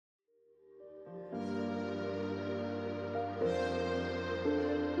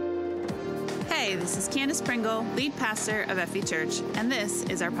this is Candace Pringle, lead pastor of FE Church, and this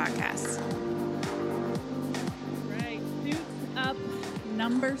is our podcast. Right, Suits Up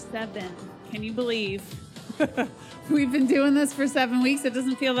number 7. Can you believe we've been doing this for 7 weeks? It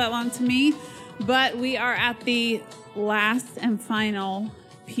doesn't feel that long to me, but we are at the last and final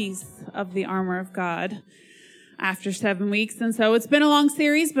piece of the armor of God after 7 weeks. And so it's been a long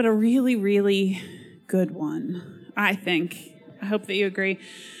series, but a really, really good one, I think. I hope that you agree.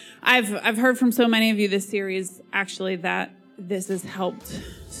 I've heard from so many of you this series, actually, that this has helped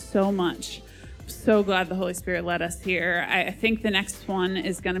so much. I'm so glad the Holy Spirit led us here. I think the next one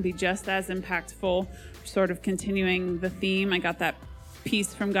is going to be just as impactful, sort of continuing the theme. I got that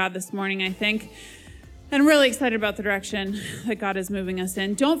piece from God this morning, I think. And I'm really excited about the direction that God is moving us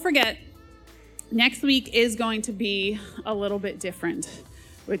in. Don't forget, next week is going to be a little bit different.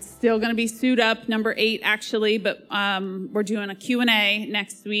 It's still going to be Suit Up, number 8, actually, but we're doing a Q&A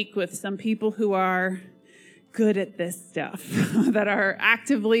next week with some people who are good at this stuff, that are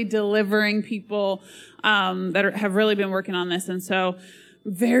actively delivering people that have really been working on this. And so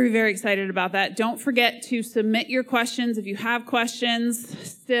very, very excited about that. Don't forget to submit your questions. If you have questions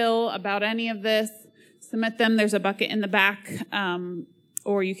still about any of this, submit them. There's a bucket in the back.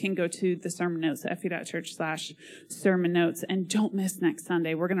 Or you can go to the sermon notes, fe.church/sermon notes. And don't miss next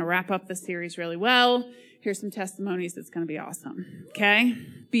Sunday. We're going to wrap up the series really well. Here's some testimonies. It's going to be awesome. Okay?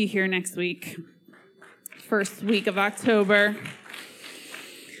 Be here next week. First week of October.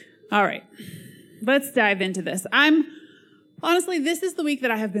 All right. Let's dive into this. Honestly, this is the week that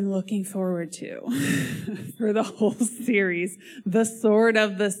I have been looking forward to for the whole series. The sword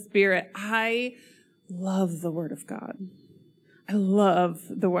of the Spirit. I love the Word of God. I love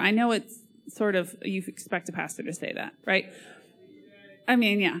the word. I know it's sort of, you expect a pastor to say that, right? I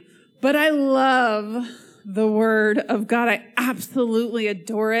mean, yeah. But I love the Word of God. I absolutely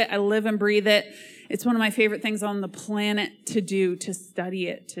adore it. I live and breathe it. It's one of my favorite things on the planet to do, to study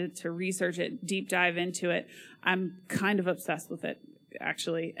it, to research it, deep dive into it. I'm kind of obsessed with it,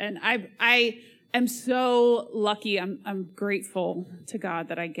 actually. And I am so lucky. I'm grateful to God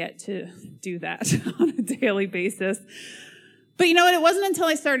that I get to do that on a daily basis. But you know what? It wasn't until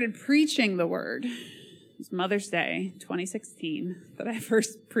I started preaching the Word, it was Mother's Day, 2016, that I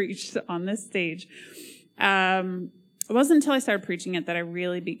first preached on this stage. It wasn't until I started preaching it that I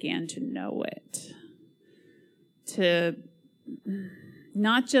really began to know it. To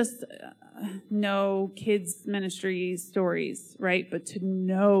not just know kids' ministry stories, right? But to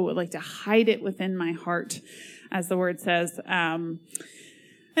know, like to hide it within my heart, as the Word says.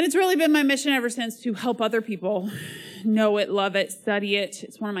 And it's really been my mission ever since to help other people know it, love it, study it.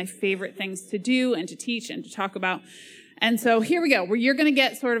 It's one of my favorite things to do and to teach and to talk about. And so here we go. You're going to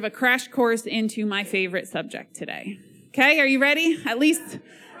get sort of a crash course into my favorite subject today. Okay, are you ready? At least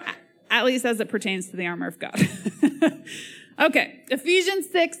as it pertains to the armor of God. Okay, Ephesians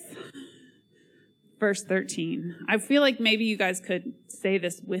 6, verse 13. I feel like maybe you guys could say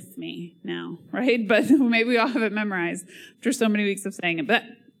this with me now, right? But maybe we all have it memorized after so many weeks of saying it. But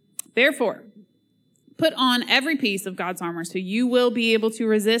therefore, put on every piece of God's armor so you will be able to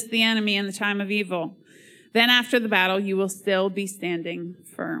resist the enemy in the time of evil. Then after the battle, you will still be standing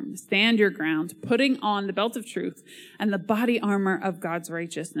firm. Stand your ground, putting on the belt of truth and the body armor of God's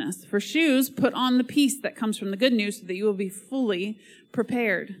righteousness. For shoes, put on the peace that comes from the good news so that you will be fully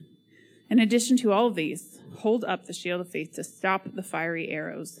prepared. In addition to all of these, hold up the shield of faith to stop the fiery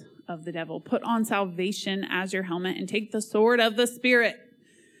arrows of the devil. Put on salvation as your helmet and take the sword of the Spirit,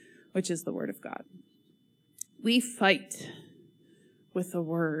 which is the Word of God. We fight with the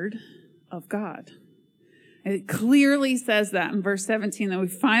Word of God. It clearly says that in verse 17 that we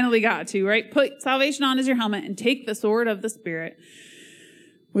finally got to, right? Put salvation on as your helmet and take the sword of the Spirit,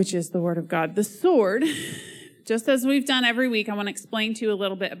 which is the Word of God. The sword, just as we've done every week, I want to explain to you a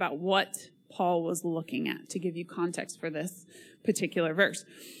little bit about what Paul was looking at to give you context for this particular verse.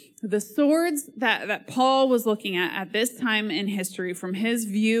 The swords that Paul was looking at this time in history, from his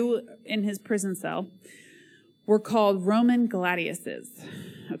view in his prison cell, were called Roman gladiuses.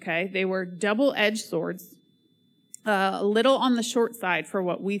 Okay, they were double-edged swords, a little on the short side for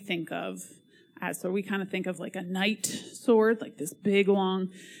what we think of as. So we kind of think of like a knight sword, like this big long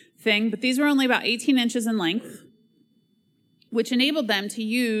thing. But these were only about 18 inches in length, which enabled them to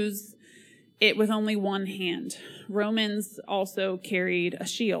use it with only one hand. Romans also carried a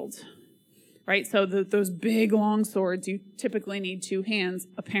shield, right? So those big long swords, you typically need two hands.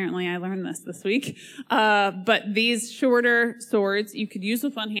 Apparently, I learned this week. But these shorter swords, you could use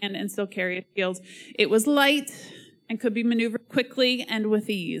with one hand and still carry a shield. It was light and could be maneuvered quickly and with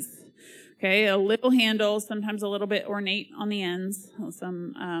ease. Okay, a little handle, sometimes a little bit ornate on the ends,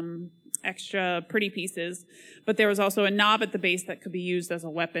 some extra pretty pieces. But there was also a knob at the base that could be used as a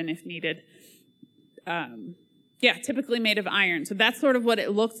weapon if needed. Typically made of iron. So that's sort of what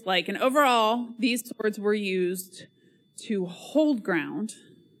it looked like. And overall, these swords were used to hold ground,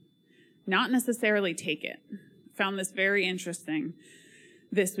 not necessarily take it. Found this very interesting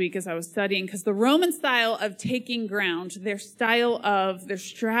this week as I was studying, because the Roman style of taking ground, their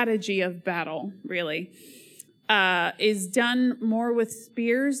strategy of battle, really, is done more with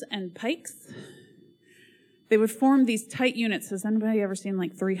spears and pikes. They would form these tight units. Has anybody ever seen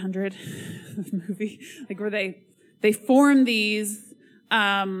like 300, the movie? Like where they form these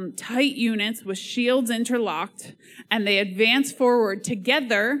tight units with shields interlocked, and they advance forward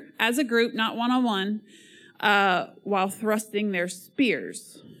together as a group, not one-on-one, while thrusting their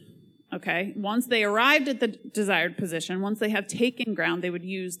spears. Okay? Once they arrived at the desired position, once they have taken ground, they would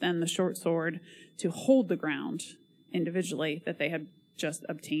use then the short sword to hold the ground individually that they had just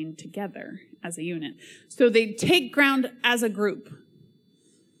obtained together as a unit. So they take ground as a group.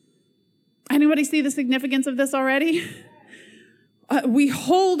 Anybody see the significance of this already? We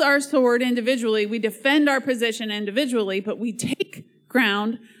hold our sword individually, we defend our position individually, but we take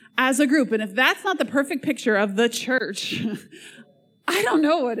ground as a group. And if that's not the perfect picture of the church, I don't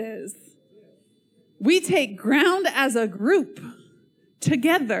know what is. We take ground as a group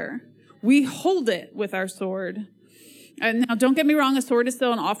together. We hold it with our sword. And now, don't get me wrong, a sword is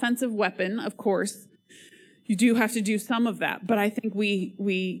still an offensive weapon, of course. You do have to do some of that. But I think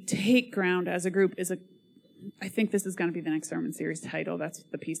we take ground as a group I think this is going to be the next sermon series title. That's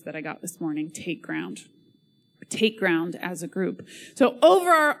the piece that I got this morning, Take Ground. Take ground as a group. So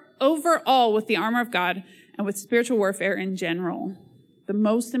overall, with the armor of God and with spiritual warfare in general, the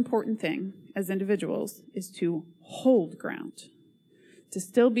most important thing as individuals is to hold ground, to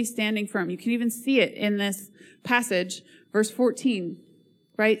still be standing firm. You can even see it in this passage, verse 14,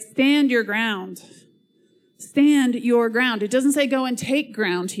 right? Stand your ground. Stand your ground. It doesn't say go and take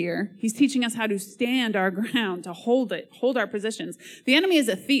ground here. He's teaching us how to stand our ground, to hold it, hold our positions. The enemy is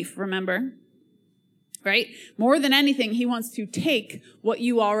a thief, remember? Right? More than anything, he wants to take what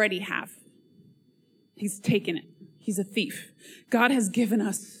you already have. He's taken it. He's a thief. God has given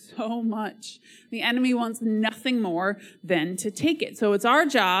us so much. The enemy wants nothing more than to take it. So it's our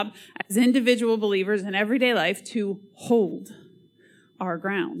job as individual believers in everyday life to hold our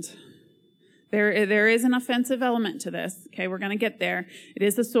ground. There is an offensive element to this. Okay, we're going to get there. It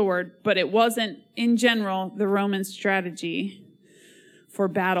is a sword, but it wasn't, in general, the Roman strategy for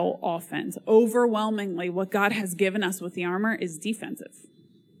battle offense. Overwhelmingly, what God has given us with the armor is defensive.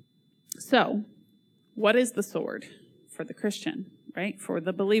 So, what is the sword for the Christian, right? For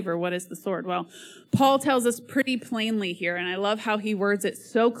the believer, what is the sword? Well, Paul tells us pretty plainly here, and I love how he words it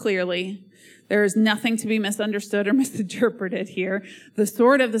so clearly. There is nothing to be misunderstood or misinterpreted here. The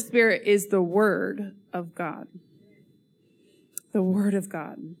sword of the Spirit is the Word of God. The Word of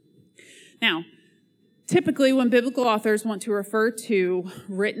God. Now, typically when biblical authors want to refer to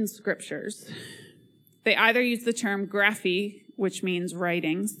written scriptures, they either use the term graphe, which means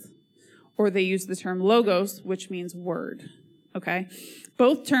writings, or they use the term logos, which means word. Okay?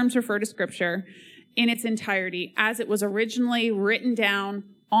 Both terms refer to scripture in its entirety as it was originally written down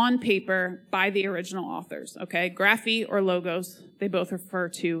on paper by the original authors, okay? Graphe or logos, they both refer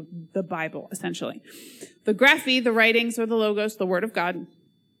to the Bible, essentially. The graphe, the writings, or the logos, the Word of God,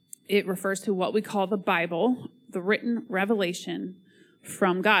 it refers to what we call the Bible, the written revelation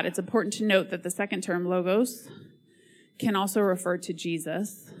from God. It's important to note that the second term, logos, can also refer to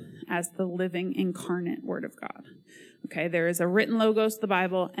Jesus as the living incarnate Word of God. Okay, there is a written logos, the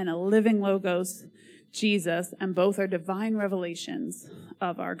Bible, and a living logos, Jesus, and both are divine revelations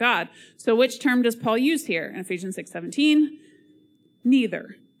of our God. So which term does Paul use here in Ephesians 6:17?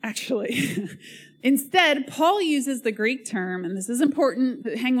 Neither, actually. Instead, Paul uses the Greek term, and this is important,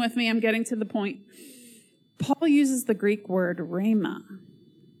 hang with me, I'm getting to the point. Paul uses the Greek word rhema.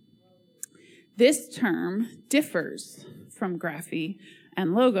 This term differs from graphe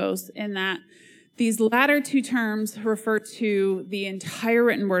and logos in that these latter two terms refer to the entire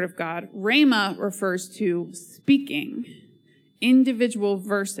written word of God. Rhema refers to speaking individual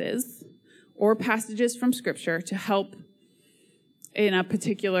verses or passages from Scripture to help in a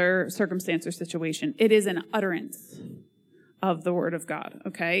particular circumstance or situation. It is an utterance of the word of God,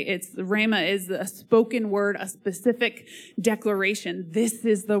 okay? Rhema is a spoken word, a specific declaration. This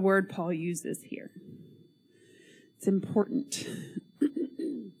is the word Paul uses here. It's important.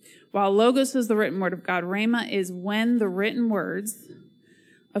 While logos is the written word of God, rhema is when the written words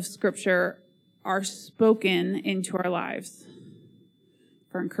of Scripture are spoken into our lives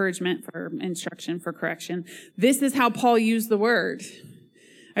for encouragement, for instruction, for correction. This is how Paul used the word.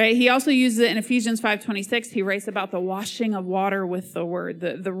 All right, he also uses it in Ephesians 5:26. He writes about the washing of water with the word.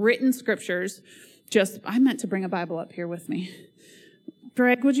 The written scriptures I meant to bring a Bible up here with me.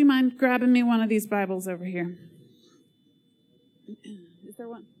 Greg, would you mind grabbing me one of these Bibles over here? Is there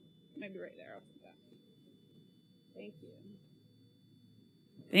one? Maybe right there. I'll put that.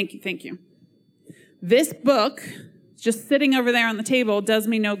 Thank you. Thank you. This book, just sitting over there on the table, does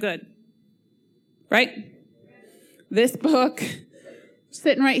me no good. Right? This book,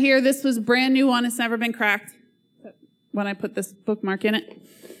 sitting right here, this was a brand new one. It's never been cracked when I put this bookmark in it.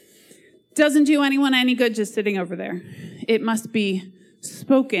 Doesn't do anyone any good just sitting over there. It must be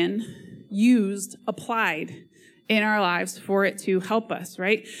spoken, used, applied in our lives for it to help us,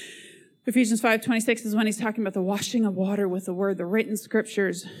 right? Ephesians 5:26 is when he's talking about the washing of water with the word. The written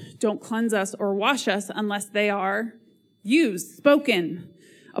scriptures don't cleanse us or wash us unless they are used, spoken,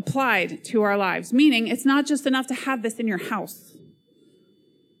 applied to our lives. Meaning, it's not just enough to have this in your house.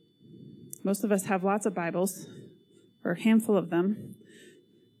 Most of us have lots of Bibles, or a handful of them,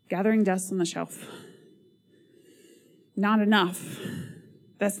 gathering dust on the shelf. Not enough.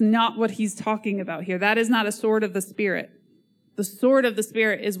 That's not what he's talking about here. That is not a sword of the Spirit. The sword of the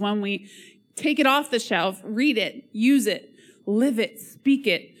Spirit is when we take it off the shelf, read it, use it, live it, speak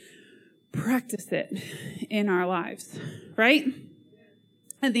it, practice it in our lives, right?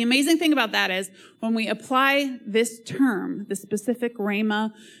 And the amazing thing about that is when we apply this term, the specific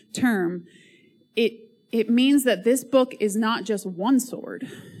Rhema term, it means that this book is not just one sword,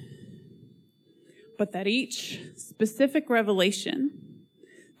 but that each specific revelation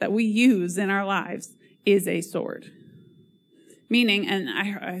that we use in our lives is a sword. Meaning, and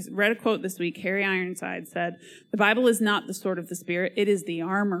I read a quote this week, Harry Ironside said, the Bible is not the sword of the Spirit, it is the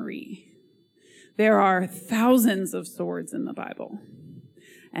armory. There are thousands of swords in the Bible,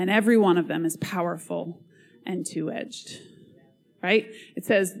 and every one of them is powerful and two-edged, right? It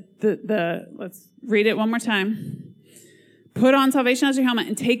says, let's read it one more time. Put on salvation as your helmet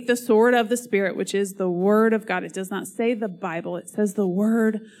and take the sword of the Spirit, which is the word of God. It does not say the Bible. It says the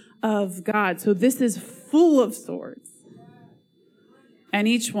word of God. So this is full of swords. And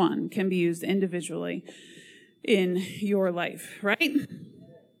each one can be used individually in your life, right?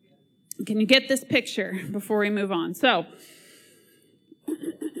 Can you get this picture before we move on? So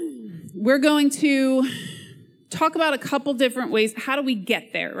we're going to talk about a couple different ways. How do we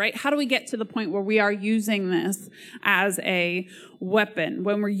get there, right? How do we get to the point where we are using this as a weapon?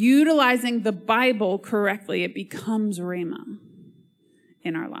 When we're utilizing the Bible correctly, it becomes Rhema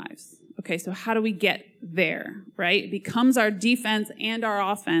in our lives. Okay, so how do we get there, right? It becomes our defense and our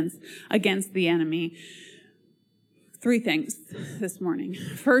offense against the enemy. 3 things this morning.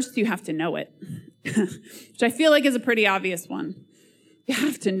 First, you have to know it, which I feel like is a pretty obvious one. You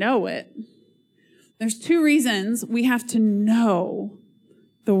have to know it. There's 2 reasons we have to know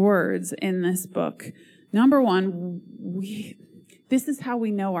the words in this book. Number 1, this is how we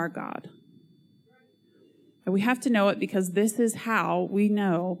know our God. And we have to know it because this is how we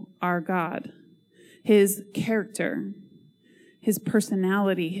know our God. His character, his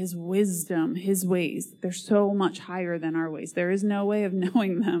personality, his wisdom, his ways. They're so much higher than our ways. There is no way of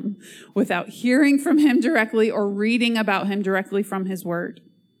knowing them without hearing from him directly or reading about him directly from his word.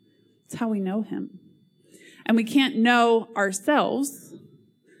 It's how we know him. And we can't know ourselves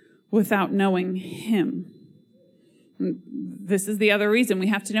without knowing him. This is the other reason we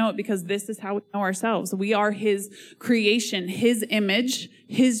have to know it, because this is how we know ourselves. We are his creation, his image,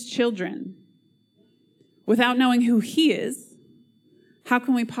 his children. Without knowing who he is, how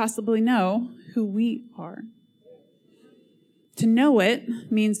can we possibly know who we are? To know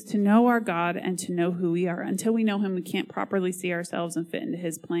it means to know our God and to know who we are. Until we know him, we can't properly see ourselves and fit into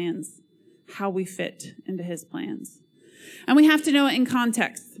his plans, how we fit into his plans. And we have to know it in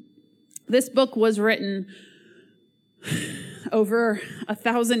context. This book was written over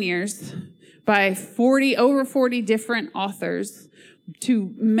 1,000 years by over 40 different authors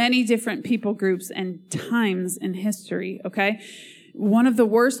to many different people groups and times in history, okay? One of the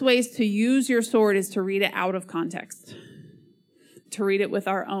worst ways to use your sword is to read it out of context, to read it with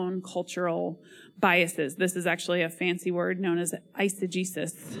our own cultural biases. This is actually a fancy word known as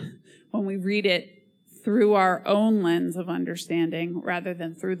eisegesis, when we read it through our own lens of understanding rather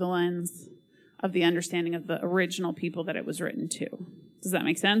than through the lens of the understanding of the original people that it was written to. Does that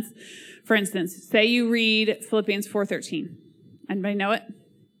make sense? For instance, say you read Philippians 4:13. Anybody know it?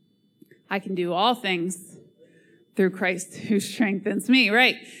 I can do all things through Christ who strengthens me,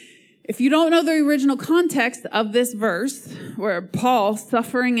 right? If you don't know the original context of this verse, where Paul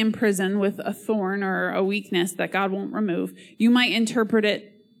suffering in prison with a thorn or a weakness that God won't remove, you might interpret it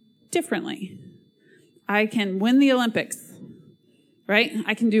differently. I can win the Olympics, right?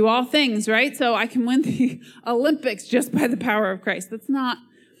 I can do all things, right? So I can win the Olympics just by the power of Christ. It's not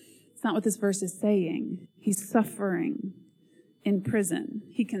what this verse is saying. He's suffering in prison.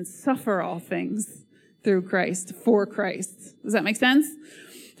 He can suffer all things through Christ, for Christ. Does that make sense?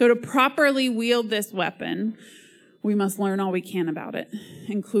 So to properly wield this weapon, we must learn all we can about it,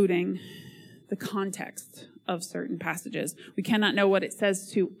 including the context of certain passages. We cannot know what it says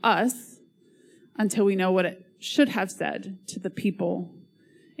to us until we know what it should have said to the people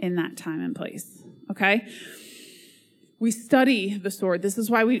in that time and place. Okay? We study the sword. This is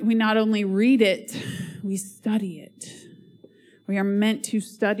why we not only read it, we study it. We are meant to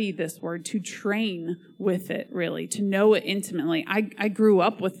study this word, to train with it, really, to know it intimately. I grew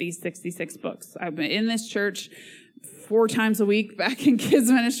up with these 66 books. I've been in this church 4 times a week back in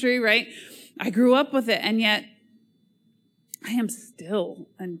kids ministry, right? I grew up with it, and yet I am still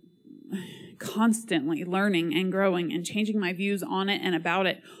and constantly learning and growing and changing my views on it and about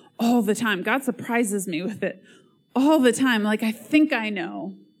it all the time. God surprises me with it all the time. Like, I think I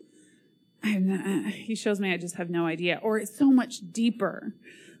know. He shows me I just have no idea. Or it's so much deeper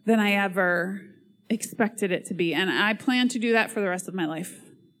than I ever expected it to be. And I plan to do that for the rest of my life.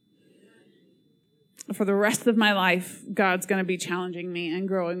 For the rest of my life, God's going to be challenging me and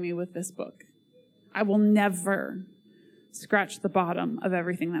growing me with this book. I will never scratch the bottom of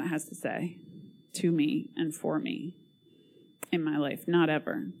everything that it has to say to me and for me in my life. Not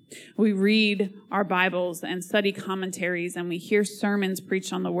ever. We read our Bibles and study commentaries, and we hear sermons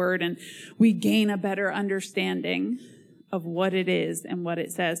preached on the word, and we gain a better understanding of what it is and what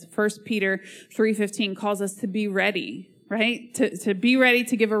it says. 1 Peter 3:15 calls us to be ready, right? To be ready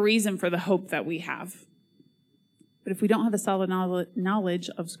to give a reason for the hope that we have. But if we don't have a solid knowledge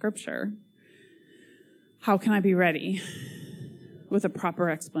of Scripture, how can I be ready with a proper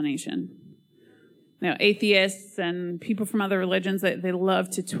explanation? Now, atheists and people from other religions, they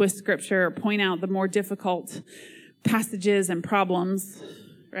love to twist Scripture or point out the more difficult passages and problems,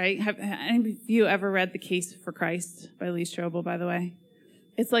 right? Have any of you ever read The Case for Christ by Lee Strobel, by the way?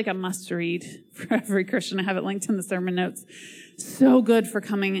 It's like a must-read for every Christian. I have it linked in the sermon notes. So good for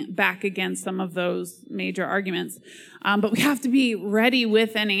coming back against some of those major arguments. But we have to be ready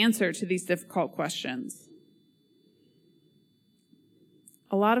with an answer to these difficult questions.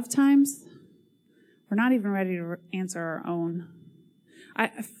 A lot of times, we're not even ready to answer our own. I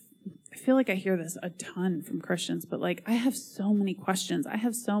feel like I hear this a ton from Christians, but like, I have so many questions. I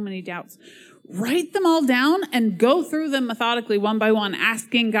have so many doubts. Write them all down and go through them methodically one by one,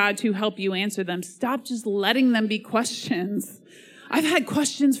 asking God to help you answer them. Stop just letting them be questions. I've had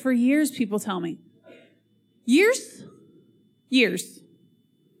questions for years, people tell me. Years? Years.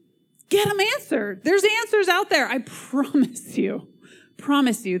 Get them answered. There's answers out there. I promise you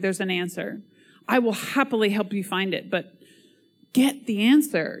there's an answer. I will happily help you find it, but get the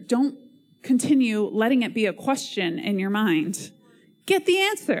answer. Don't continue letting it be a question in your mind. Get the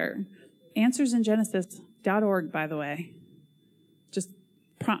answer. Answersingenesis.org, by the way.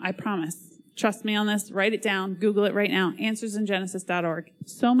 I promise. Trust me on this. Write it down. Google it right now. Answersingenesis.org.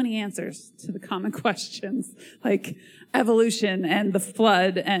 So many answers to the common questions, like evolution and the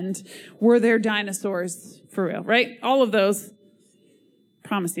flood and were there dinosaurs for real, right? All of those.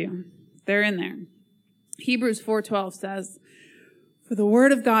 Promise you. They're in there. Hebrews 4:12 says, "For the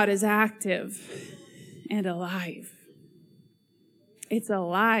word of God is active and alive." It's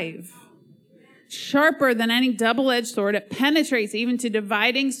alive. Sharper than any double-edged sword. It penetrates even to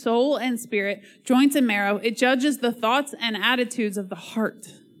dividing soul and spirit, joints and marrow. It judges the thoughts and attitudes of the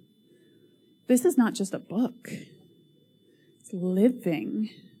heart. This is not just a book. It's living.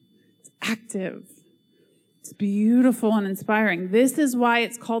 It's active. It's beautiful and inspiring. This is why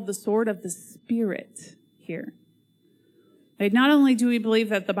it's called the sword of the Spirit here. Not only do we believe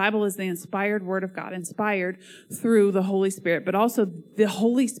that the Bible is the inspired word of God, inspired through the Holy Spirit, but also the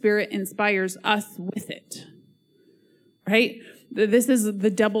Holy Spirit inspires us with it, right? This is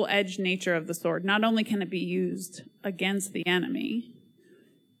the double-edged nature of the sword. Not only can it be used against the enemy,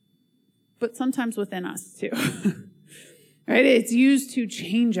 but sometimes within us too. Right? It's used to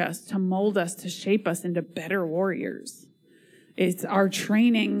change us, to mold us, to shape us into better warriors. It's our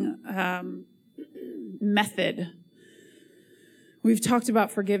training method. We've talked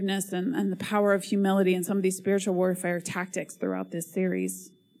about forgiveness and the power of humility and some of these spiritual warfare tactics throughout this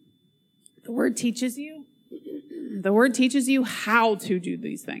series. The Word teaches you how to do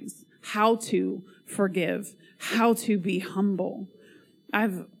these things, how to forgive, how to be humble.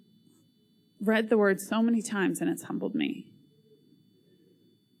 I've read the Word so many times and it's humbled me.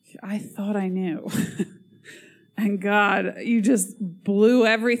 I thought I knew. And God, you just blew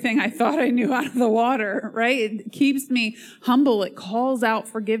everything I thought I knew out of the water, right? It keeps me humble. It calls out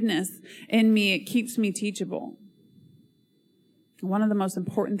forgiveness in me. It keeps me teachable. One of the most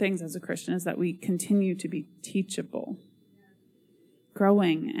important things as a Christian is that we continue to be teachable,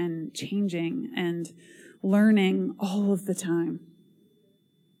 growing and changing and learning all of the time,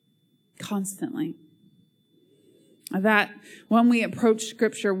 constantly. That when we approach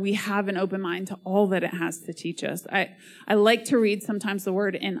Scripture, we have an open mind to all that it has to teach us. I like to read sometimes the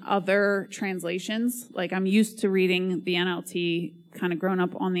word in other translations. Like I'm used to reading the NLT, kind of grown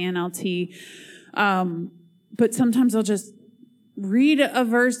up on the NLT. But sometimes I'll just read a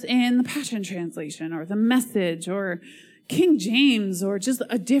verse in the Passion Translation or the Message or King James or just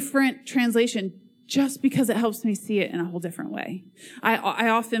a different translation just because it helps me see it in a whole different way. I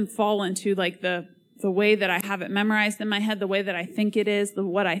often fall into like the way that I have it memorized in my head, the way that I think it is,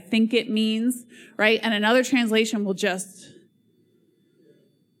 what I think it means, right? And another translation will just,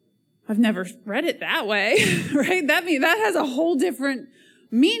 I've never read it that way, right? That has a whole different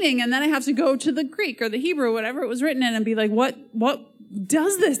meaning. And then I have to go to the Greek or the Hebrew, whatever it was written in, and be like, what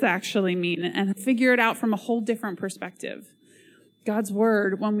does this actually mean? And figure it out from a whole different perspective. God's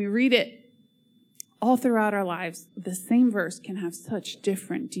word, when we read it all throughout our lives, the same verse can have such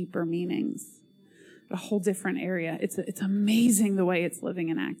different, deeper meanings. A whole different area. It's amazing the way it's living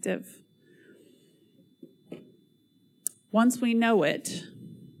and active. Once we know it,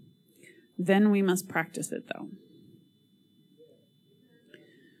 then we must practice it, though.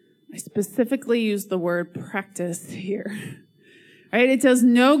 I specifically use the word practice here. Right? It does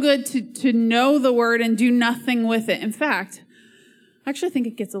no good to know the word and do nothing with it. In fact, I actually think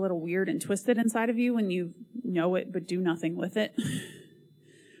it gets a little weird and twisted inside of you when you know it but do nothing with it.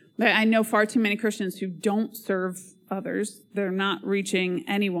 I know far too many Christians who don't serve others. They're not reaching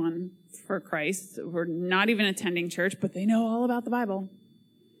anyone for Christ. We're not even attending church, but they know all about the Bible.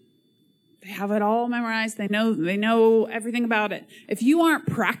 They have it all memorized. They know everything about it. If you aren't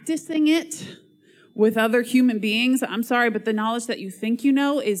practicing it with other human beings, I'm sorry, but the knowledge that you think you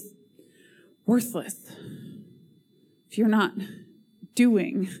know is worthless if you're not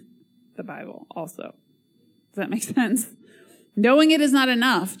doing the Bible also. Does that make sense? Knowing it is not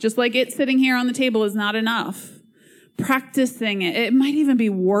enough, just like it sitting here on the table is not enough. Practicing it might even be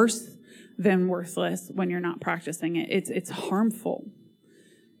worse than worthless when you're not practicing it. It's harmful.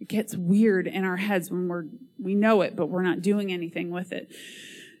 It gets weird in our heads when we know it, but we're not doing anything with it.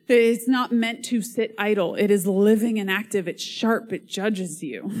 It's not meant to sit idle. It is living and active. It's sharp. It judges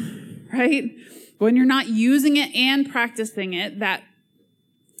you, right? When you're not using it and practicing it,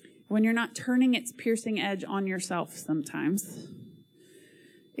 when you're not turning its piercing edge on yourself sometimes,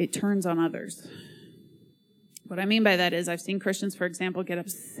 it turns on others. What I mean by that is I've seen Christians, for example, get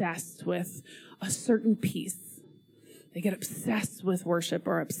obsessed with a certain piece. They get obsessed with worship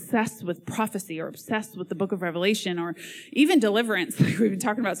or obsessed with prophecy or obsessed with the book of Revelation or even deliverance, like we've been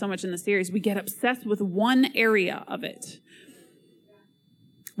talking about so much in the series. We get obsessed with one area of it.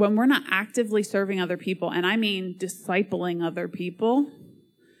 When we're not actively serving other people, and I mean discipling other people,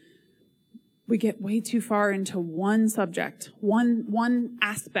 we get way too far into one subject, one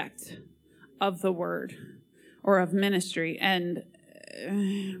aspect of the word or of ministry, and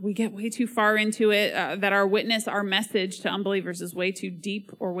we get way too far into it that our witness, our message to unbelievers is way too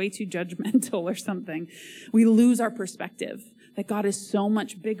deep or way too judgmental or something. We lose our perspective that God is so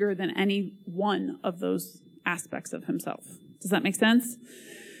much bigger than any one of those aspects of himself. Does that make sense?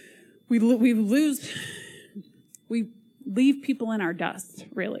 We leave people in our dust,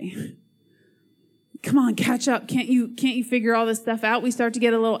 really. Come on, catch up. Can't you figure all this stuff out? We start to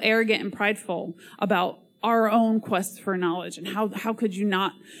get a little arrogant and prideful about our own quest for knowledge. And how could you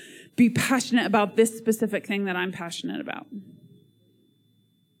not be passionate about this specific thing that I'm passionate about?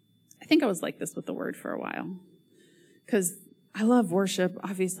 I think I was like this with the word for a while. Because I love worship,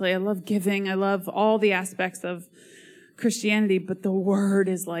 obviously. I love giving. I love all the aspects of Christianity. But the word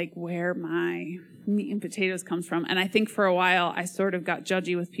is like where my meat and potatoes comes from. And I think for a while, I sort of got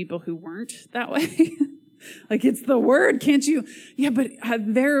judgy with people who weren't that way. Like, it's the word, can't you? Yeah, but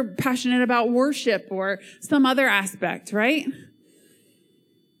they're passionate about worship or some other aspect, right?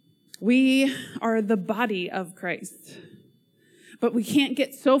 We are the body of Christ. But we can't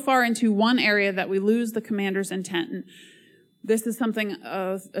get so far into one area that we lose the commander's intent. And this is something,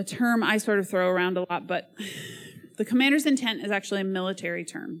 a term I sort of throw around a lot, but the commander's intent is actually a military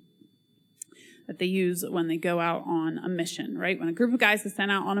term that they use when they go out on a mission, right? When a group of guys is sent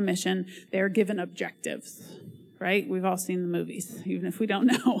out on a mission, they're given objectives, right? We've all seen the movies, even if we don't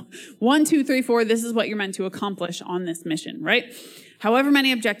know. 1, 2, 3, 4, this is what you're meant to accomplish on this mission, right? However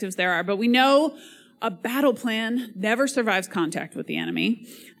many objectives there are, but we know a battle plan never survives contact with the enemy.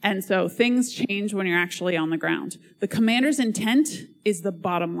 And so things change when you're actually on the ground. The commander's intent is the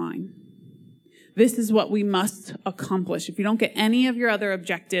bottom line. This is what we must accomplish. If you don't get any of your other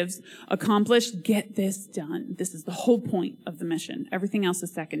objectives accomplished, get this done. This is the whole point of the mission. Everything else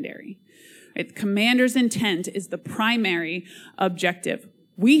is secondary. Right? The commander's intent is the primary objective.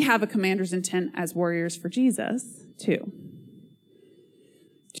 We have a commander's intent as warriors for Jesus, too.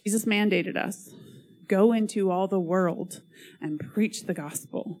 Jesus mandated us. Go into all the world and preach the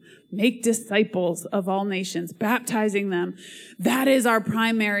gospel. Make disciples of all nations, baptizing them. That is our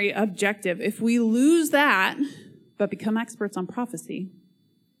primary objective. If we lose that, but become experts on prophecy,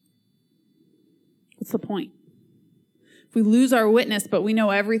 what's the point? If we lose our witness, but we know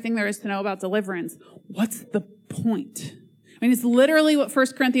everything there is to know about deliverance, what's the point? I mean, it's literally what 1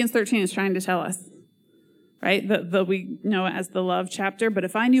 Corinthians 13 is trying to tell us. Right? We know it as the love chapter. But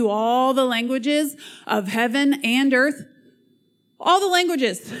if I knew all the languages of heaven and earth, all the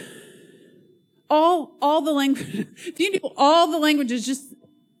languages, all the languages, if you knew all the languages, just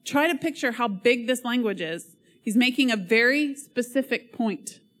try to picture how big this language is. He's making a very specific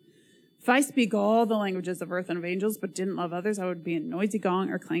point. If I speak all the languages of earth and of angels, but didn't love others, I would be a noisy gong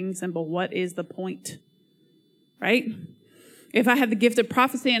or clanging cymbal. What is the point? Right? If I had the gift of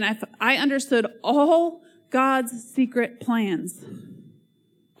prophecy and if I understood all God's secret plans,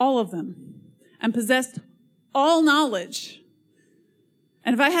 all of them, and possessed all knowledge.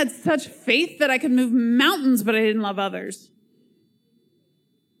 And if I had such faith that I could move mountains, but I didn't love others,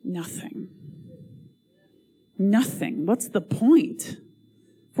 nothing. What's the point?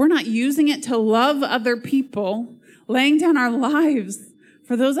 If we're not using it to love other people, laying down our lives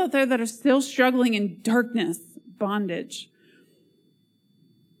for those out there that are still struggling in darkness, bondage,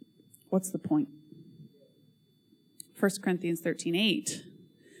 what's the point? 1 Corinthians 13:8,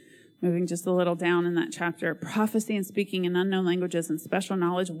 moving just a little down in that chapter, prophecy and speaking in unknown languages and special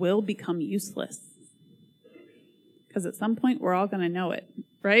knowledge will become useless. Because at some point, we're all going to know it,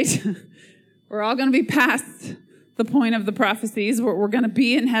 right? We're all going to be past the point of the prophecies. We're going to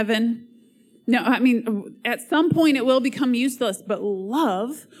be in heaven. No, I mean, at some point, it will become useless, but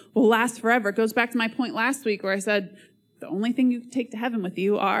love will last forever. It goes back to my point last week where I said, the only thing you can take to heaven with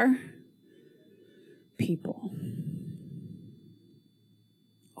you are people.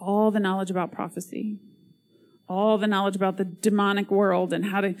 All the knowledge about prophecy, all the knowledge about the demonic world and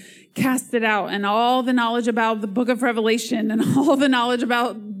how to cast it out, and all the knowledge about the book of Revelation and all the knowledge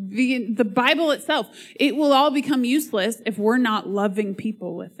about the Bible itself. It will all become useless if we're not loving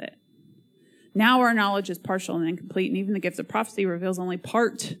people with it. Now our knowledge is partial and incomplete, and even the gift of prophecy reveals only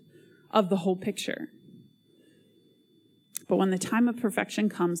part of the whole picture. But when the time of perfection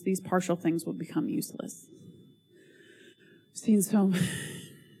comes, these partial things will become useless. I've seen so...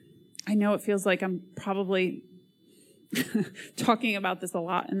 I know it feels like I'm probably talking about this a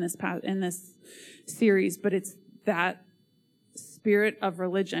lot in this series, but it's that spirit of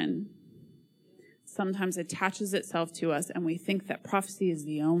religion sometimes attaches itself to us, and we think that prophecy is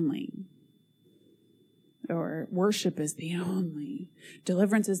the only, or worship is the only,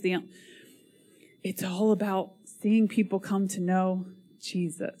 deliverance is the only. It's all about seeing people come to know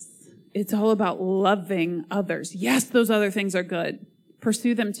Jesus. It's all about loving others. Yes, those other things are good.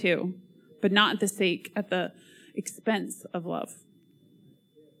 Pursue them too, but not at the expense of love.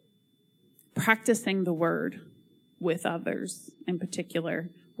 Practicing the word with others in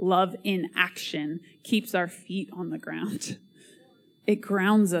particular, love in action, keeps our feet on the ground. It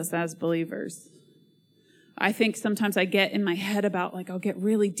grounds us as believers. I think sometimes I get in my head about, I'll get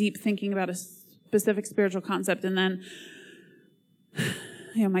really deep thinking about a specific spiritual concept, and then,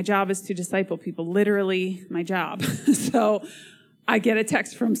 my job is to disciple people, literally my job. So I get a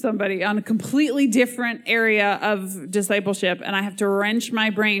text from somebody on a completely different area of discipleship, and I have to wrench my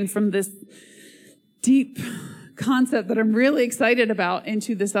brain from this deep concept that I'm really excited about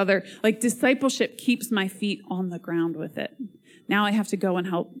into this other. Discipleship keeps my feet on the ground with it. Now I have to go and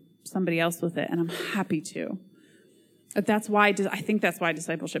help somebody else with it, and I'm happy to. But I think that's why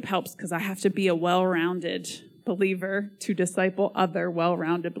discipleship helps, because I have to be a well-rounded believer to disciple other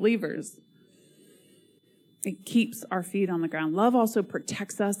well-rounded believers. It keeps our feet on the ground. Love also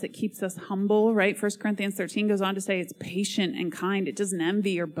protects us. It keeps us humble, right? 1 Corinthians 13 goes on to say it's patient and kind. It doesn't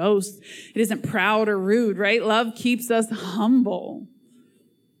envy or boast. It isn't proud or rude, right? Love keeps us humble.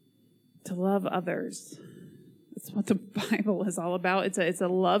 To love others. That's what the Bible is all about. It's a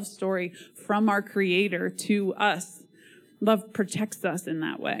love story from our Creator to us. Love protects us in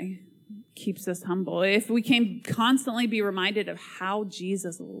that way. Keeps us humble. If we can constantly be reminded of how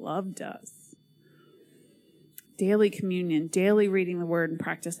Jesus loved us, daily communion, daily reading the word and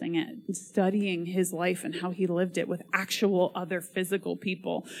practicing it, and studying his life and how he lived it with actual other physical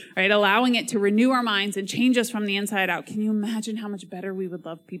people, right? Allowing it to renew our minds and change us from the inside out. Can you imagine how much better we would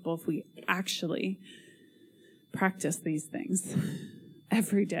love people if we actually practice these things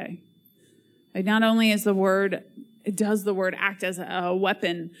every day? Like, not only does the word act as a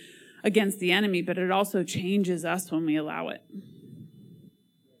weapon against the enemy, but it also changes us when we allow it.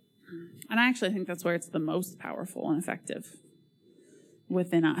 And I actually think that's where it's the most powerful and effective,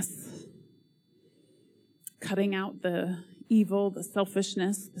 within us. Cutting out the evil, the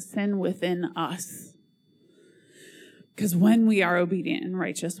selfishness, the sin within us. Because when we are obedient and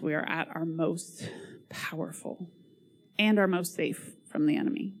righteous, we are at our most powerful and our most safe from the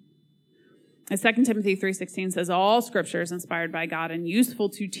enemy. As 2 Timothy 3:16 says, all scripture is inspired by God and useful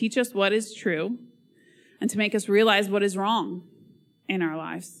to teach us what is true and to make us realize what is wrong in our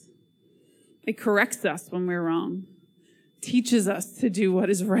lives. It corrects us when we're wrong, teaches us to do what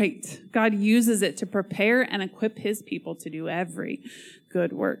is right. God uses it to prepare and equip his people to do every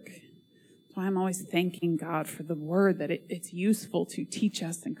good work. That's why I'm always thanking God for the word, that it's useful to teach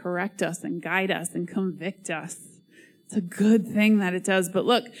us and correct us and guide us and convict us. It's a good thing that it does. But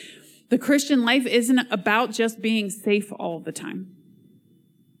look, the Christian life isn't about just being safe all the time.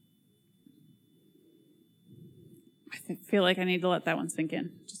 I feel like I need to let that one sink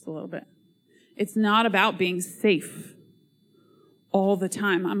in just a little bit. It's not about being safe all the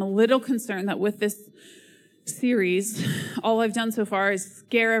time. I'm a little concerned that with this series, all I've done so far is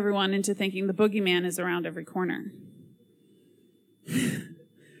scare everyone into thinking the boogeyman is around every corner. I'm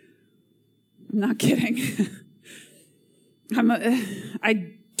not kidding.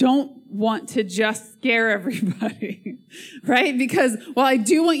 I don't want to just scare everybody, right? Because while I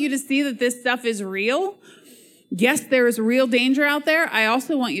do want you to see that this stuff is real, yes, there is real danger out there. I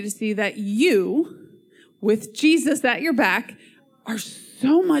also want you to see that you, with Jesus at your back, are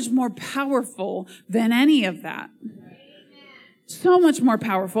so much more powerful than any of that. So much more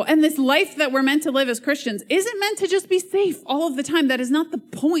powerful. And this life that we're meant to live as Christians isn't meant to just be safe all of the time. That is not the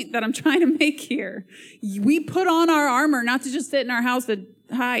point that I'm trying to make here. We put on our armor not to just sit in our house and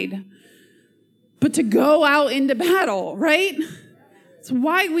hide, but to go out into battle, right? It's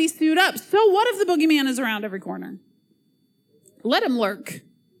why we suit up. So what if the boogeyman is around every corner? Let him lurk.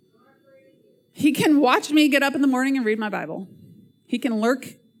 He can watch me get up in the morning and read my Bible. He can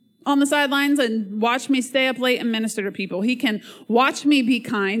lurk on the sidelines and watch me stay up late and minister to people. He can watch me be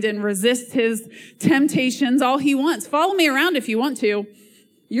kind and resist his temptations all he wants. Follow me around if you want to.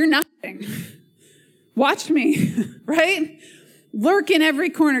 You're nothing. Watch me, right? Lurk in every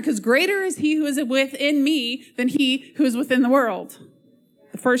corner, because greater is he who is within me than he who is within the world.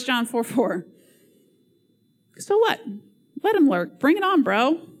 1 John 4:4. So what? Let him lurk. Bring it on,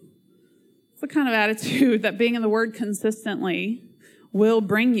 bro. It's the kind of attitude that being in the Word consistently will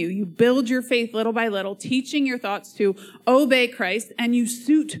bring you. You build your faith little by little, teaching your thoughts to obey Christ, and you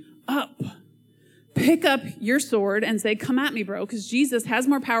suit up. Pick up your sword and say, come at me, bro, because Jesus has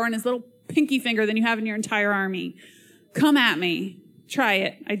more power in his little pinky finger than you have in your entire army. Come at me. Try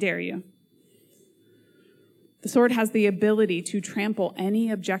it. I dare you. The sword has the ability to trample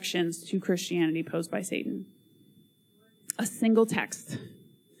any objections to Christianity posed by Satan. A single text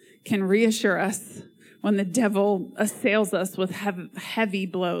can reassure us when the devil assails us with heavy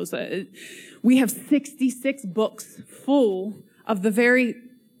blows. We have 66 books full of the very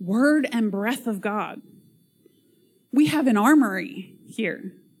word and breath of God. We have an armory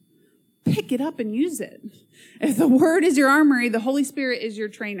here. Pick it up and use it. If the word is your armory, the Holy Spirit is your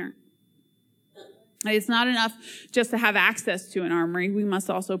trainer. It's not enough just to have access to an armory. We must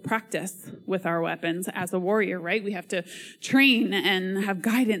also practice with our weapons as a warrior, right? We have to train and have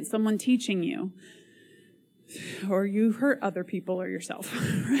guidance, someone teaching you. Or you hurt other people or yourself,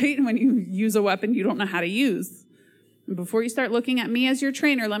 right? When you use a weapon you don't know how to use. And before you start looking at me as your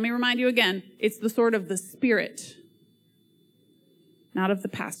trainer, let me remind you again, it's the sword of the Spirit, not of the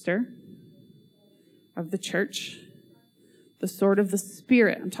pastor, of the church. The sword of the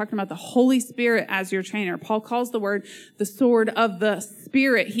Spirit. I'm talking about the Holy Spirit as your trainer. Paul calls the word the sword of the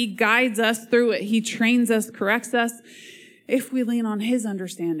Spirit. He guides us through it. He trains us, corrects us. If we lean on his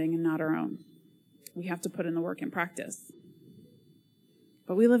understanding and not our own, we have to put in the work and practice.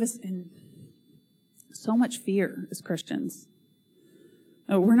 But we live in so much fear as Christians.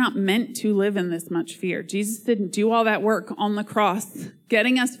 We're not meant to live in this much fear. Jesus didn't do all that work on the cross,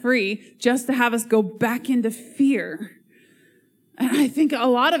 getting us free, just to have us go back into fear. And I think a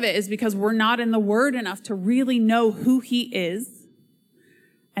lot of it is because we're not in the Word enough to really know who he is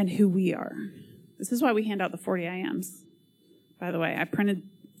and who we are. This is why we hand out the 40 IMs. By the way, I printed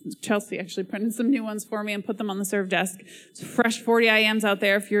Chelsea actually printed some new ones for me and put them on the serve desk. It's fresh 40 IMs out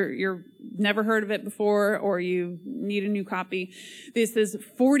there if you're never heard of it before or you need a new copy. This is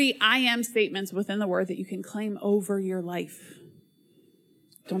 40 IM statements within the Word that you can claim over your life.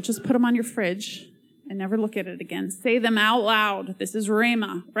 Don't just put them on your fridge and never look at it again. Say them out loud. This is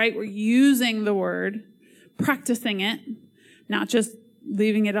Rhema, right? We're using the Word, practicing it, not just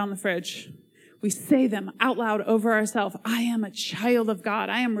leaving it on the fridge. We say them out loud over ourselves. I am a child of God.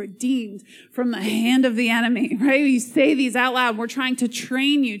 I am redeemed from the hand of the enemy, right? We say these out loud. We're trying to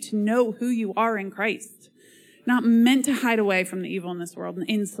train you to know who you are in Christ. Not meant to hide away from the evil in this world and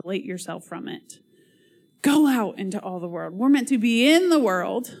insulate yourself from it. Go out into all the world. We're meant to be in the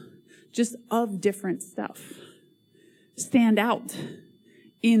world, just of different stuff. Stand out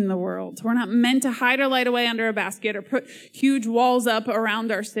in the world. We're not meant to hide our light away under a basket or put huge walls up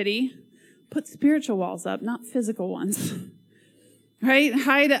around our city. Put spiritual walls up, not physical ones. Right?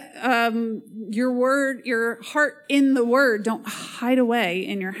 Hide your heart in the Word. Don't hide away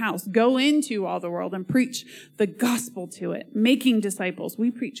in your house. Go into all the world and preach the gospel to it, making disciples. We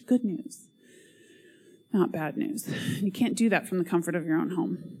preach good news, not bad news. You can't do that from the comfort of your own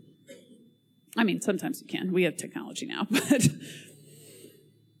home. I mean, sometimes you can. We have technology now, but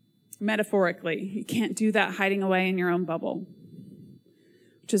metaphorically, you can't do that hiding away in your own bubble.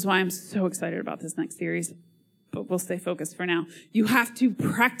 Which is why I'm so excited about this next series, but we'll stay focused for now. You have to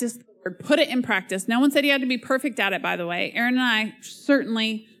practice the Word, put it in practice. No one said you had to be perfect at it, by the way. Aaron and I,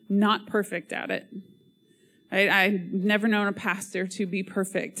 certainly not perfect at it. I've never known a pastor to be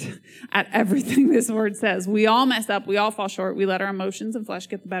perfect at everything this Word says. We all mess up. We all fall short. We let our emotions and flesh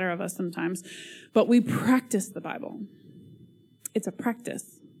get the better of us sometimes, but we practice the Bible. It's a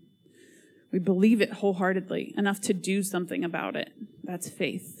practice. We believe it wholeheartedly, enough to do something about it. That's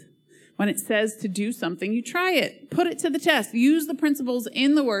faith. When it says to do something, you try it. Put it to the test. Use the principles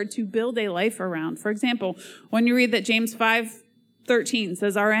in the Word to build a life around. For example, when you read that James 5:13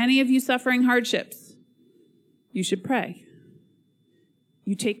 says, are any of you suffering hardships? You should pray.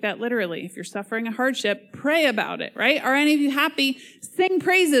 You take that literally. If you're suffering a hardship, pray about it, right? Are any of you happy? Sing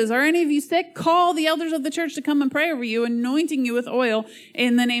praises. Are any of you sick? Call the elders of the church to come and pray over you, anointing you with oil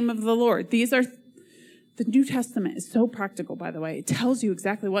in the name of the Lord. The New Testament is so practical, by the way. It tells you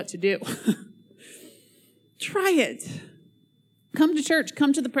exactly what to do. Try it. Come to church.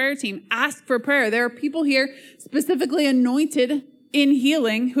 Come to the prayer team. Ask for prayer. There are people here specifically anointed in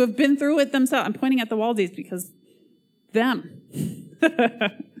healing who have been through it themselves. I'm pointing at the Waldies because them.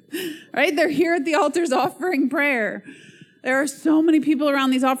 Right? They're here at the altars offering prayer. There are so many people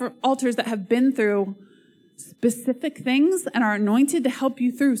around these altars that have been through specific things and are anointed to help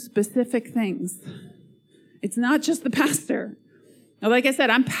you through specific things. It's not just the pastor. Now, like I said,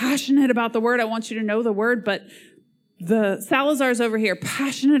 I'm passionate about the Word. I want you to know the Word, but the Salazar's over here,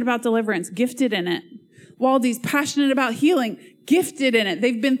 passionate about deliverance, gifted in it. Waldy's passionate about healing, gifted in it.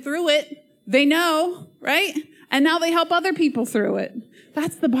 They've been through it. They know, right? And now they help other people through it.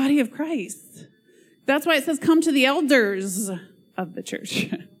 That's the body of Christ. That's why it says, come to the elders of the church.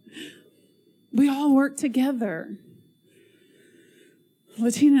 We all work together.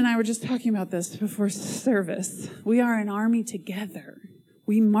 Latina and I were just talking about this before service. We are an army together.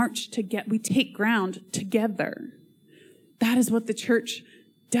 We march together. We take ground together. That is what the church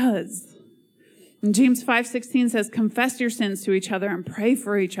does. And James 5:16 says, confess your sins to each other and pray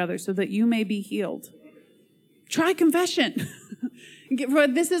for each other so that you may be healed. Try confession.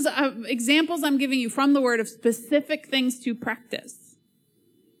 This is examples I'm giving you from the Word of specific things to practice.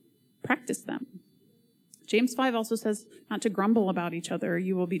 Practice them. James 5 also says not to grumble about each other or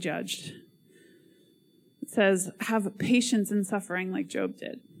you will be judged. It says have patience in suffering like Job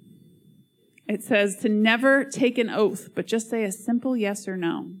did. It says to never take an oath, but just say a simple yes or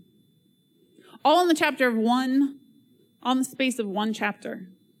no. All in the chapter of one, on the space of one chapter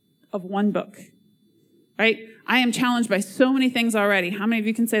of one book. Right? I am challenged by so many things already. How many of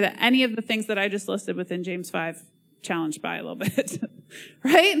you can say that any of the things that I just listed within James 5 challenged by a little bit?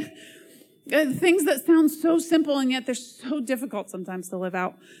 Right? Things that sound so simple and yet they're so difficult sometimes to live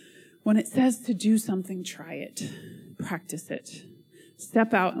out. When it says to do something, try it. Practice it.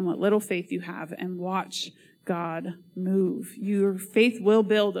 Step out in what little faith you have and watch God move. Your faith will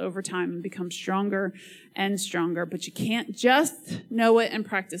build over time and become stronger and stronger, but you can't just know it and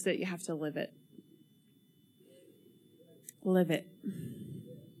practice it. You have to live it. Live it.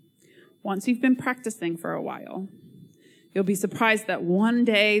 Once you've been practicing for a while, you'll be surprised that one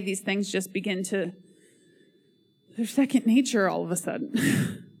day these things just begin to, they're second nature all of a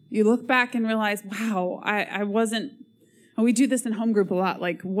sudden. You look back and realize, wow, I wasn't And we do this in home group a lot.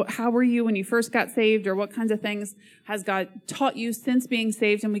 Like, how were you when you first got saved? Or what kinds of things has God taught you since being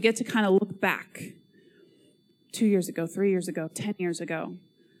saved? And we get to kind of look back 2 years ago, 3 years ago, 10 years ago.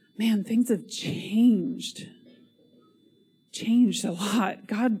 Man, things have changed a lot.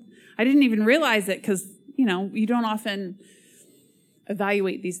 God, I didn't even realize it because, you don't often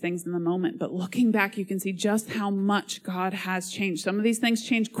evaluate these things in the moment. But looking back, you can see just how much God has changed. Some of these things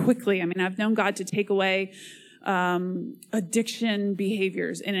change quickly. I mean, I've known God to take away addiction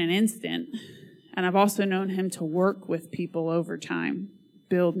behaviors in an instant. And I've also known him to work with people over time,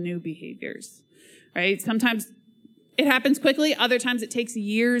 build new behaviors, right? Sometimes it happens quickly. Other times it takes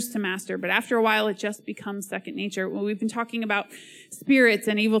years to master. But after a while, it just becomes second nature. Well, we've been talking about spirits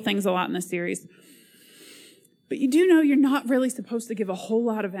and evil things a lot in this series. But you do know you're not really supposed to give a whole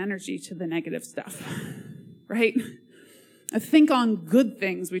lot of energy to the negative stuff, right? Think on good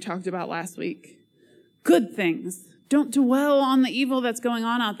things we talked about last week. Good things. Don't dwell on the evil that's going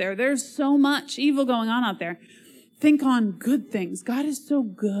on out there. There's so much evil going on out there. Think on good things. God is so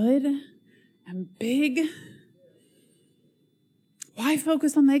good and big. Why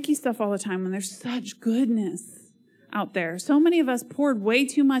focus on the icky stuff all the time when there's such goodness out there? So many of us poured way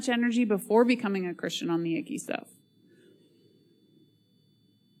too much energy before becoming a Christian on the icky stuff.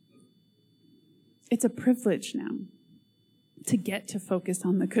 It's a privilege now to get to focus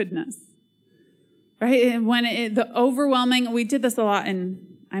on the goodness. Right? And when the overwhelming, we did this a lot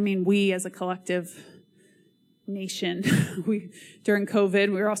we as a collective nation, during COVID,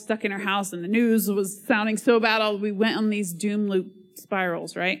 we were all stuck in our house and the news was sounding so bad. We went on these doom loop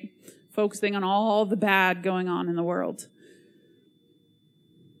spirals, right? Focusing on all the bad going on in the world.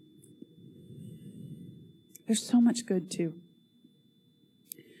 There's so much good too.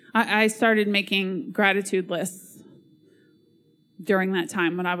 I started making gratitude lists during that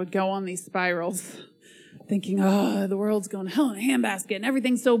time when I would go on these spirals, thinking, the world's going to hell in a handbasket and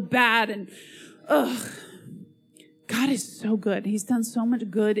everything's so bad. And, God is so good. He's done so much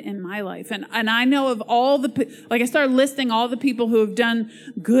good in my life. And I know of all I started listing all the people who have done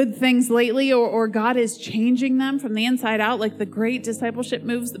good things lately, or God is changing them from the inside out, like the great discipleship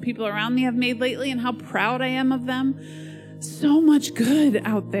moves the people around me have made lately and how proud I am of them. So much good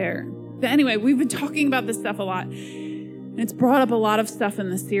out there. But anyway, we've been talking about this stuff a lot. And it's brought up a lot of stuff in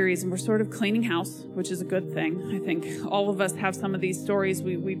this series, and we're sort of cleaning house, which is a good thing. I think all of us have some of these stories.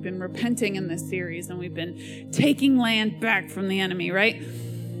 We've been repenting in this series, and we've been taking land back from the enemy, right?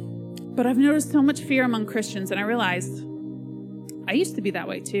 But I've noticed so much fear among Christians, and I realized I used to be that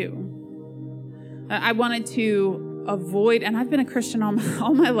way too. I wanted to avoid, and I've been a Christian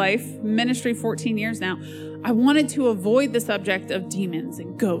all my life, ministry 14 years now. I wanted to avoid the subject of demons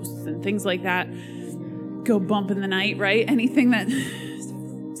and ghosts and things like that. Go bump in the night, right? Anything that's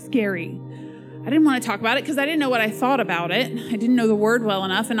scary. I didn't want to talk about it because I didn't know what I thought about it. I didn't know the word well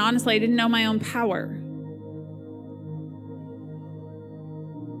enough, and honestly, I didn't know my own power.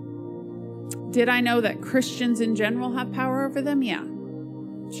 Did I know that Christians in general have power over them? Yeah,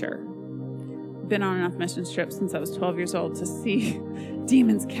 sure. Been on enough mission trips since I was 12 years old to see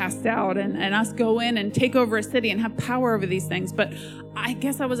demons cast out and us go in and take over a city and have power over these things. But I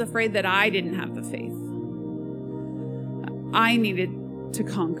guess I was afraid that I didn't have the faith. I needed to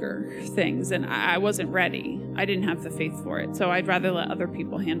conquer things, and I wasn't ready. I didn't have the faith for it, so I'd rather let other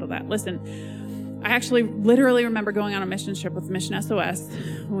people handle that. Listen, I actually literally remember going on a mission trip with Mission SOS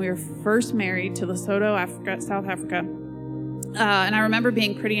when we were first married to Lesotho, Africa, South Africa, and I remember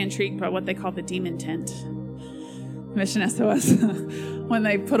being pretty intrigued by what they call the demon tent. Mission SOS, when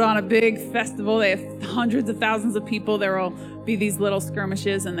they put on a big festival, they have hundreds of thousands of people. There will be these little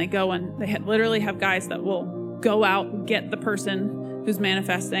skirmishes, and they go and they literally have guys that will go out, get the person who's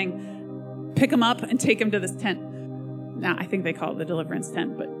manifesting, pick them up, and take them to this tent. Now, I think they call it the deliverance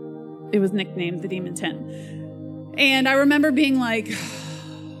tent, but it was nicknamed the demon tent. And I remember being like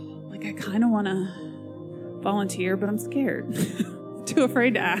I kind of want to volunteer, but I'm scared. Too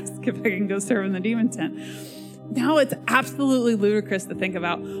afraid to ask if I can go serve in the demon tent. Now it's absolutely ludicrous to think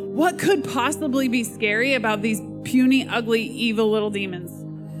about what could possibly be scary about these puny, ugly, evil little demons.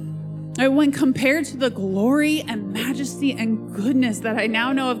 When compared to the glory and majesty and goodness that I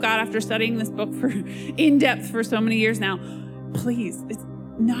now know of God after studying this book in depth for so many years now, please, it's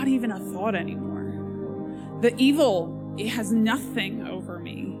not even a thought anymore. The evil, it has nothing over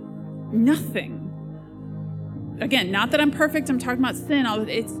me. Nothing. Again, not that I'm perfect. I'm talking about sin.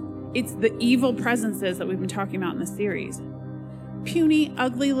 It's the evil presences that we've been talking about in this series. Puny,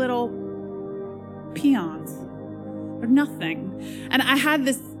 ugly little peons. Or nothing. And I had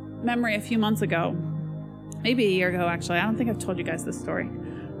this memory a few months ago, maybe a year ago actually. I don't think I've told you guys this story.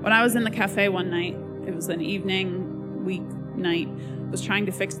 When I was in the cafe one night, it was an evening, weeknight, was trying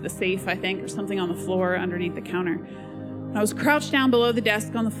to fix the safe, I think, or something on the floor underneath the counter. And I was crouched down below the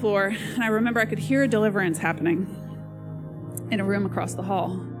desk on the floor, and I remember I could hear a deliverance happening in a room across the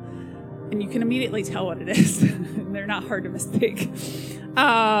hall. And you can immediately tell what it is. They're not hard to mistake.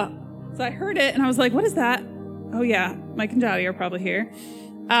 So I heard it, and I was like, what is that? Oh, yeah, Mike and Jody are probably here.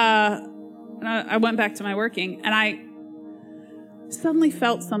 And I went back to my working, and I suddenly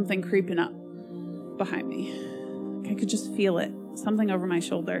felt something creeping up behind me. I could just feel it, something over my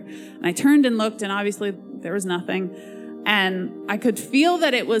shoulder. And I turned and looked, and obviously there was nothing. And I could feel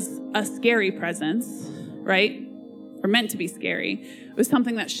that it was a scary presence, right? Or meant to be scary. It was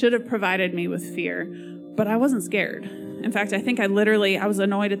something that should have provided me with fear, but I wasn't scared. In fact, I think I was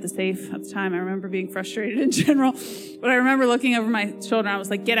annoyed at the safe at the time. I remember being frustrated in general, but I remember looking over my shoulder, and I was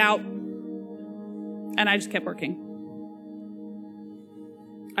like, get out. And I just kept working.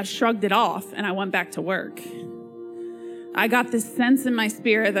 I shrugged it off, and I went back to work. I got this sense in my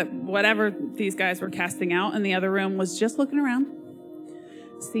spirit that whatever these guys were casting out in the other room was just looking around,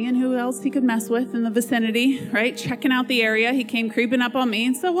 seeing who else he could mess with in the vicinity, right? Checking out the area. He came creeping up on me,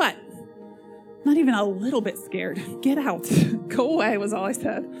 and so what? Not even a little bit scared. Get out. Go away was all I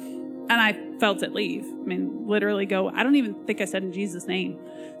said. And I felt it leave. I mean, literally go. I don't even think I said in Jesus' name.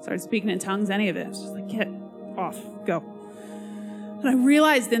 Started speaking in tongues, any of it. It's just like, get off, go. And I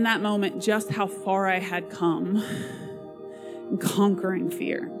realized in that moment just how far I had come in conquering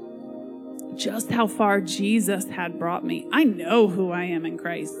fear. Just how far Jesus had brought me. I know who I am in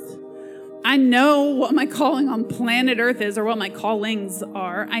Christ. I know what my calling on planet Earth is, or what my callings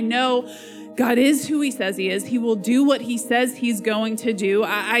are. I know God is who he says he is. He will do what he says he's going to do.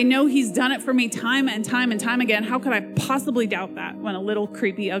 I know he's done it for me time and time and time again. How could I possibly doubt that when a little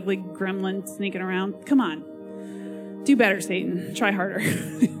creepy, ugly gremlin sneaking around? Come on. Do better, Satan. Try harder.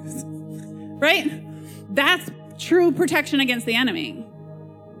 Right? That's true protection against the enemy.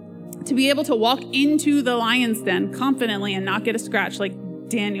 To be able to walk into the lion's den confidently and not get a scratch like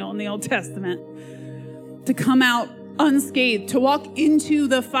Daniel in the Old Testament. To come out unscathed, to walk into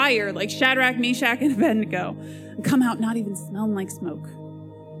the fire like Shadrach, Meshach, and Abednego, and come out not even smelling like smoke.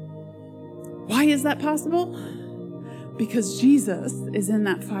 Why is that possible? Because Jesus is in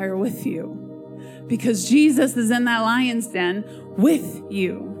that fire with you. Because Jesus is in that lion's den with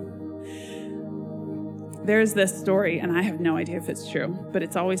you. There's this story, and I have no idea if it's true, but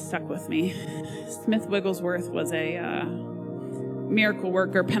it's always stuck with me. Smith Wigglesworth was a miracle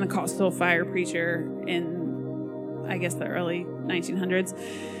worker, Pentecostal fire preacher in, I guess, the early 1900s.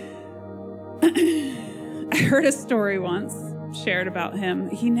 I heard a story once shared about him.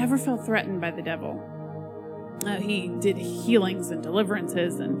 He never felt threatened by the devil. He did healings and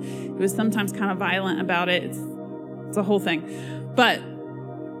deliverances, and he was sometimes kind of violent about it. It's a whole thing. But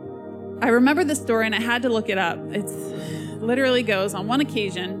I remember this story, and I had to look it up. It literally goes, on one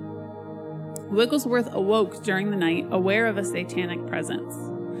occasion, Wigglesworth awoke during the night, aware of a satanic presence.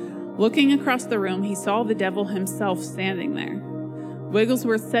 Looking across the room, he saw the devil himself standing there.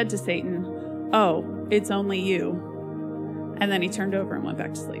 Wigglesworth said to Satan, "Oh, it's only you." And then he turned over and went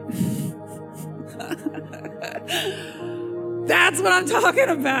back to sleep. That's what I'm talking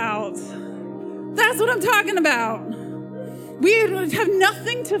about. That's what I'm talking about. We have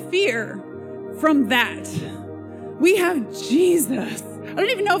nothing to fear from that. We have Jesus. I don't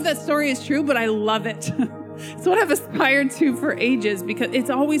even know if that story is true, but I love it. It's what I've aspired to for ages because it's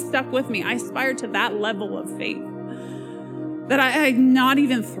always stuck with me. I aspire to that level of faith. That I'm not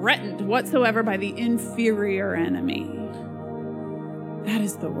even threatened whatsoever by the inferior enemy. That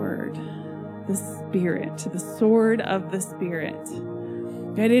is the word, the Spirit, the sword of the Spirit.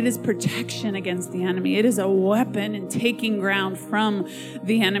 That it is protection against the enemy. It is a weapon in taking ground from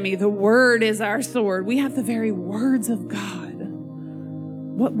the enemy. The word is our sword. We have the very words of God.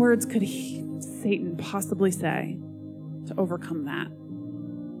 What words could Satan possibly say to overcome that?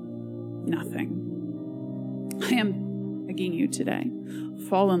 Nothing. I am begging you today,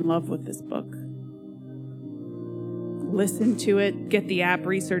 fall in love with this book. Listen to it, get the app,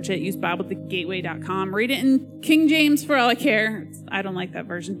 research it, use BibleTheGateway.com. Read it in King James for all I care. I don't like that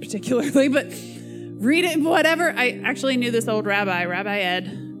version particularly, but read it, whatever. I actually knew this old rabbi, Rabbi Ed.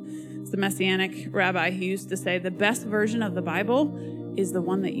 It's the Messianic rabbi who used to say the best version of the Bible is the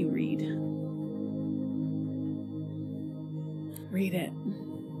one that you read. Read it.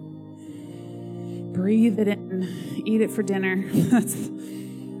 Breathe it in. Eat it for dinner.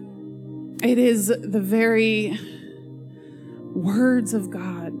 It is the very words of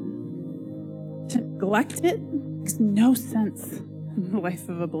God. To neglect it makes no sense in the life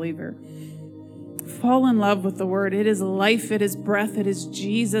of a believer. Fall in love with the word. It is life. It is breath. It is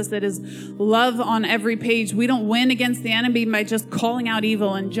Jesus. It is love on every page. We don't win against the enemy by just calling out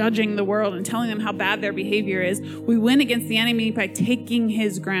evil and judging the world and telling them how bad their behavior is. We win against the enemy by taking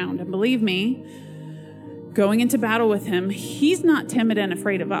his ground. And believe me, going into battle with him, he's not timid and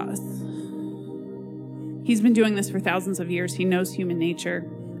afraid of us. He's been doing this for thousands of years. He knows human nature.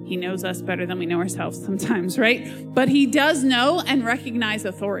 He knows us better than we know ourselves sometimes, right? But he does know and recognize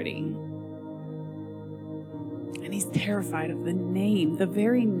authority. And he's terrified of the name, the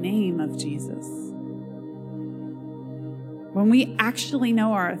very name of Jesus. When we actually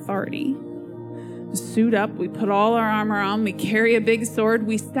know our authority, suit up, we put all our armor on, we carry a big sword,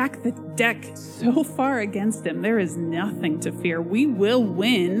 we stack the deck so far against him, there is nothing to fear. We will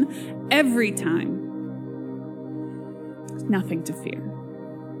win every time. There's nothing to fear.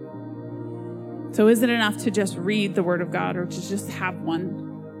 So is it enough to just read the Word of God or to just have one?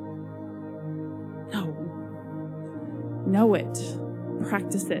 No. Know it,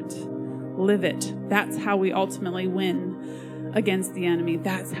 practice it, live it. That's how we ultimately win against the enemy.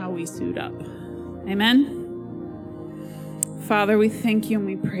 That's how we suit up. Amen? Father, we thank you and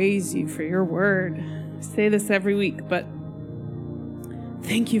we praise you for your word. I say this every week, but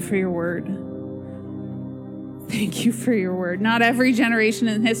thank you for your word. Thank you for your word. Not every generation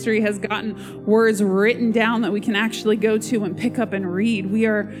in history has gotten words written down that we can actually go to and pick up and read. We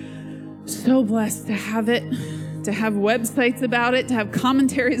are so blessed to have it, to have websites about it, to have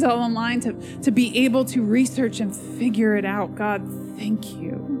commentaries all online, to be able to research and figure it out. God, thank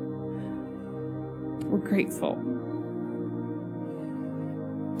you. We're grateful.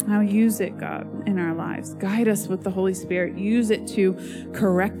 Now use it, God, in our lives. Guide us with the Holy Spirit. Use it to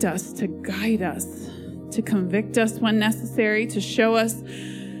correct us, to guide us, to convict us when necessary, to show us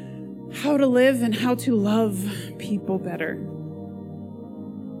how to live and how to love people better.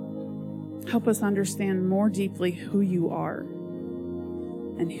 Help us understand more deeply who you are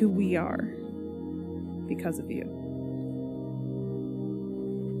and who we are because of you.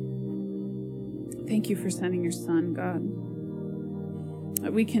 Thank you for sending your Son, God,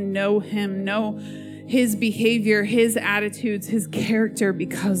 that we can know him, know his behavior, his attitudes, his character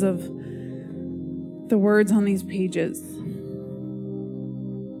because of the words on these pages.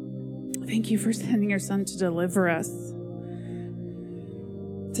 Thank you for sending your Son to deliver us,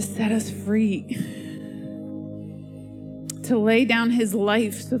 to set us free, to lay down his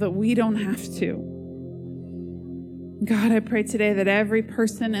life so that we don't have to. God, I pray today that every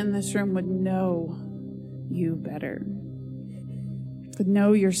person in this room would know you better, would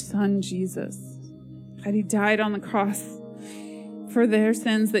know your Son, Jesus, that he died on the cross for their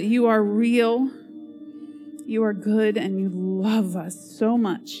sins, that you are real, you are good, and you love us so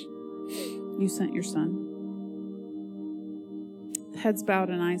much. You sent your Son. Heads bowed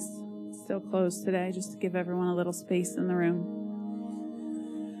and eyes still closed today, just to give everyone a little space in the room.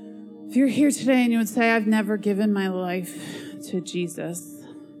 If you're here today and you would say, I've never given my life to Jesus,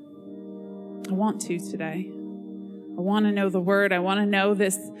 I want to today. I want to know the word. I want to know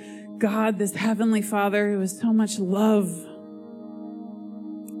this God, this Heavenly Father who is so much love.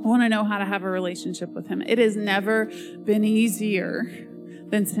 I want to know how to have a relationship with him. It has never been easier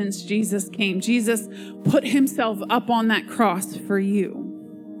than since Jesus came. Jesus put himself up on that cross for you.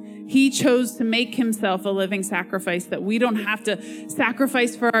 He chose to make himself a living sacrifice, that we don't have to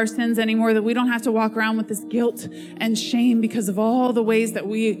sacrifice for our sins anymore, that we don't have to walk around with this guilt and shame because of all the ways that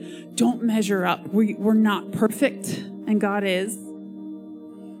we don't measure up. We're not perfect, and God is.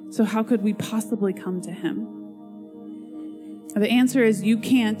 So how could we possibly come to him? The answer is you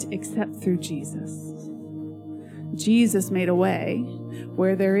can't except through Jesus. Jesus made a way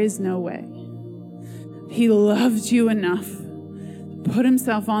where there is no way. He loved you enough to put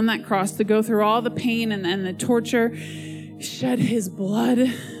himself on that cross, to go through all the pain and the torture, shed his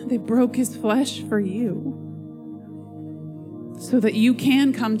blood. They broke his flesh for you so that you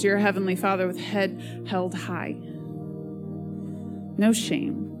can come to your Heavenly Father with head held high. No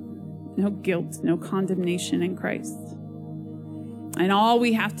shame, no guilt, no condemnation in Christ. And all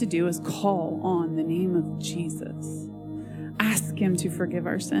we have to do is call on the name of Jesus. Ask him to forgive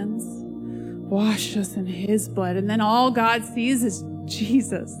our sins. Wash us in his blood. And then all God sees is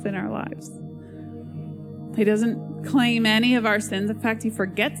Jesus in our lives. He doesn't claim any of our sins. In fact, he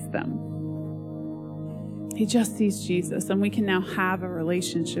forgets them. He just sees Jesus, and we can now have a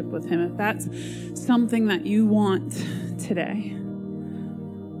relationship with him. If that's something that you want today,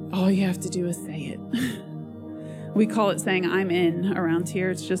 all you have to do is say it. We call it saying I'm in around here.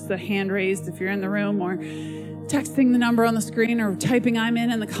 It's just a hand raised if you're in the room, or texting the number on the screen, or typing I'm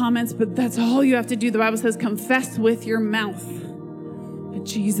in the comments, but that's all you have to do. The Bible says confess with your mouth that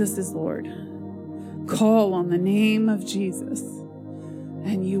Jesus is Lord. call on the name of Jesus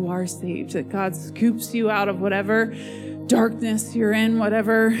and you are saved. That God scoops you out of whatever darkness you're in,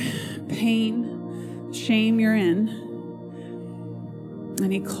 whatever pain, shame you're in,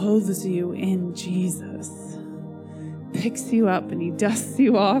 and he clothes you in Jesus. Picks you up and he dusts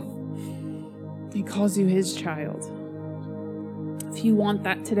you off. He calls you his child. If you want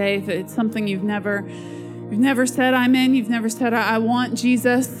that today, if it's something you've never said I'm in, you've never said I want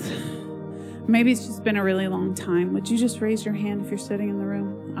Jesus, maybe it's just been a really long time, would you just raise your hand if you're sitting in the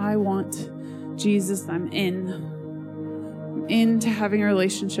room? I want Jesus. I'm into having a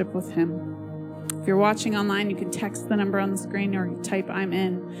relationship with him. If you're watching online, you can text the number on the screen or type I'm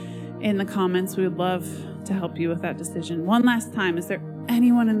in the comments. We would love to help you with that decision. One last time, is there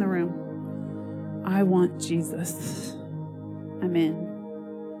anyone in the room? I want Jesus. I'm in.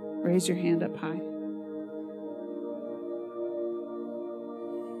 Raise your hand up high.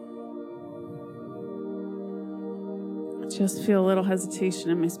 I just feel a little hesitation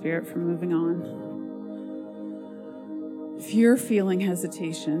in my spirit for moving on. If you're feeling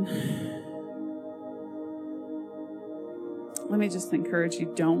hesitation, let me just encourage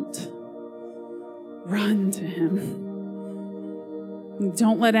you, don't. Run to him.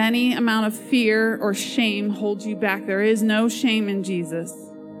 Don't let any amount of fear or shame hold you back. There is no shame in Jesus.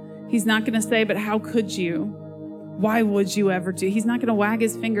 He's not going to say, but how could you? Why would you ever do? He's not going to wag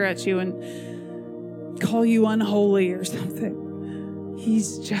his finger at you and call you unholy or something.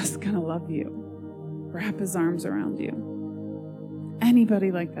 He's just going to love you. Wrap his arms around you.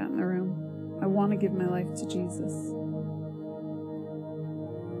 Anybody like that in the room? I want to give my life to Jesus.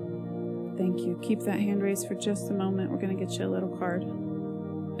 Thank you. Keep that hand raised for just a moment. We're going to get you a little card.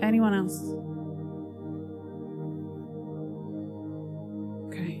 Anyone else?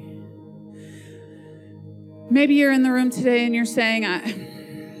 Okay. Maybe you're in the room today and you're saying,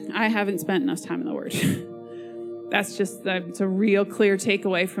 I haven't spent enough time in the Word. It's a real clear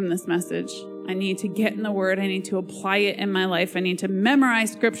takeaway from this message. I need to get in the Word. I need to apply it in my life. I need to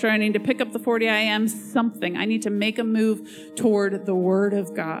memorize Scripture. I need to pick up the 40 IM, something. I need to make a move toward the Word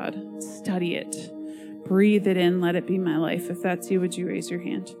of God. Study it. Breathe it in. Let it be my life. If that's you, would you raise your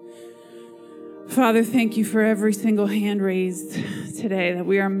hand? Father, thank you for every single hand raised today, that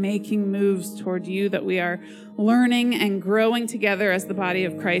we are making moves toward you, that we are learning and growing together as the body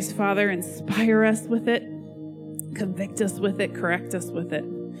of Christ. Father, inspire us with it. Convict us with it. Correct us with it.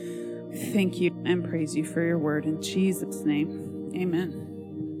 Thank you and praise you for your word. In Jesus' name, amen.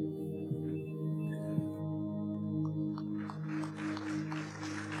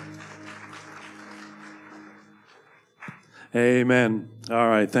 Amen. All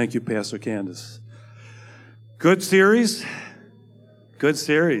right. Thank you, Pastor Candace. Good series. Good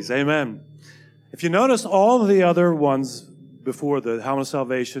series. Amen. If you notice all of the other ones before, the helmet of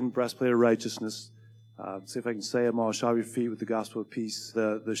salvation, breastplate of righteousness, see if I can say them all. Shod your feet with the gospel of peace,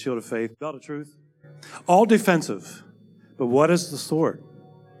 the shield of faith, belt of truth. All defensive. But what is the sword?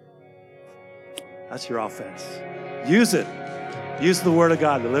 That's your offense. Use it. Use the word of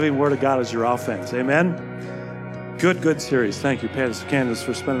God. The living word of God is your offense. Amen. Good series. Thank you, Pastor Candace,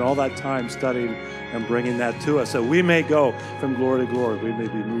 for spending all that time studying and bringing that to us, so we may go from glory to glory. We may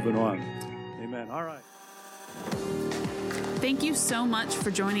be moving on. Amen. All right. Thank you so much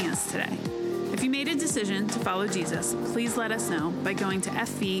for joining us today. If you made a decision to follow Jesus, please let us know by going to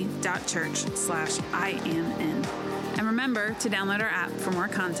fv.church/IamIn. And remember to download our app for more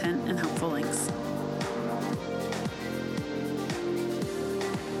content and helpful links.